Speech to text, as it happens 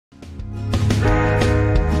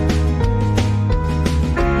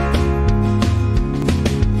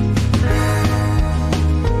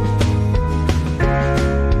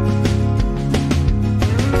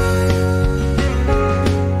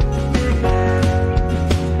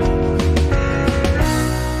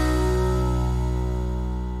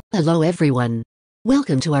Hello everyone.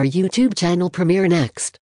 Welcome to our YouTube channel Premiere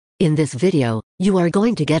Next. In this video, you are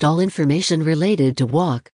going to get all information related to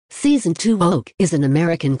Walk. Season 2 Woke is an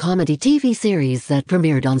American comedy TV series that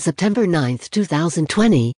premiered on September 9,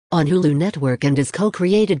 2020, on Hulu Network and is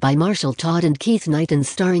co-created by Marshall Todd and Keith Knight and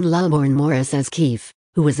starring Lamorne Morris as Keith,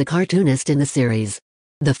 who is a cartoonist in the series.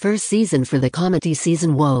 The first season for the comedy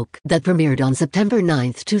season Woke that premiered on September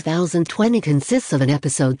 9, 2020 consists of an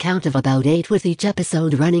episode count of about 8 with each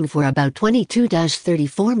episode running for about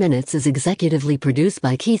 22-34 minutes is executively produced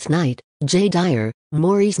by Keith Knight, Jay Dyer,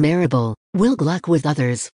 Maurice Marable, Will Gluck with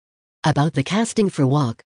others. About the casting for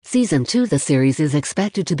Walk, Season 2 the series is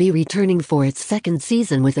expected to be returning for its second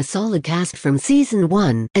season with a solid cast from Season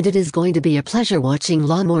 1 and it is going to be a pleasure watching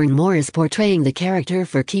Lamorne Morris portraying the character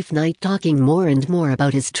for Keith Knight talking more and more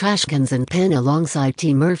about his trash cans and pen alongside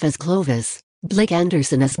T. Murph as Clovis, Blake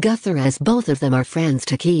Anderson as Gunther as both of them are friends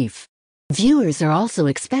to Keith. Viewers are also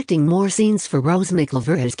expecting more scenes for Rose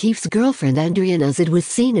McIver as Keith's girlfriend Adrienne as it was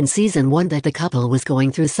seen in Season 1 that the couple was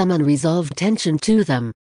going through some unresolved tension to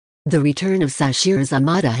them. The return of Sashir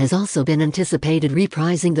Zamata has also been anticipated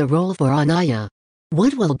reprising the role for Anaya.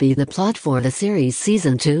 What will be the plot for the series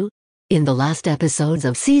Season 2? In the last episodes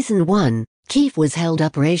of Season 1, Keith was held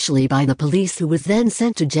up racially by the police who was then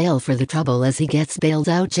sent to jail for the trouble as he gets bailed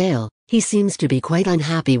out jail. He seems to be quite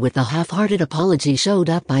unhappy with the half-hearted apology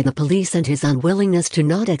showed up by the police and his unwillingness to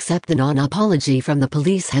not accept the non-apology from the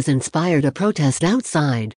police has inspired a protest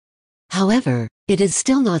outside. However, it is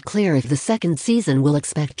still not clear if the second season will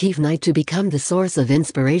expect Keith Knight to become the source of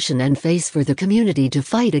inspiration and face for the community to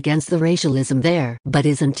fight against the racialism there, but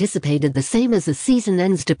is anticipated the same as the season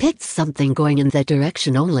ends depicts something going in that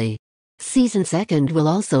direction only. Season 2 will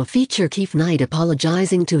also feature Keith Knight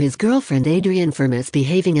apologizing to his girlfriend Adrienne for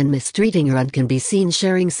misbehaving and mistreating her and can be seen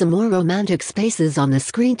sharing some more romantic spaces on the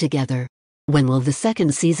screen together. When will the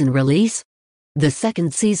second season release? The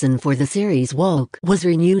second season for the series Woke was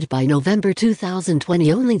renewed by November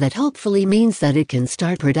 2020 only that hopefully means that it can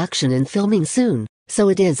start production and filming soon, so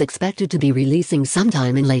it is expected to be releasing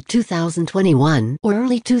sometime in late 2021 or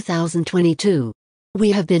early 2022.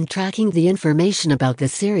 We have been tracking the information about the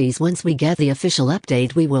series. Once we get the official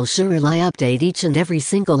update we will surely update each and every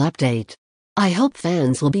single update. I hope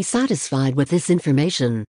fans will be satisfied with this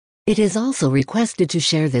information. It is also requested to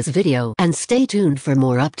share this video and stay tuned for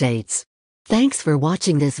more updates. Thanks for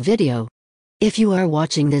watching this video. If you are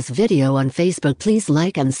watching this video on Facebook please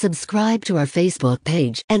like and subscribe to our Facebook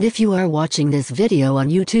page, and if you are watching this video on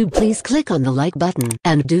YouTube please click on the like button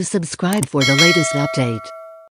and do subscribe for the latest update.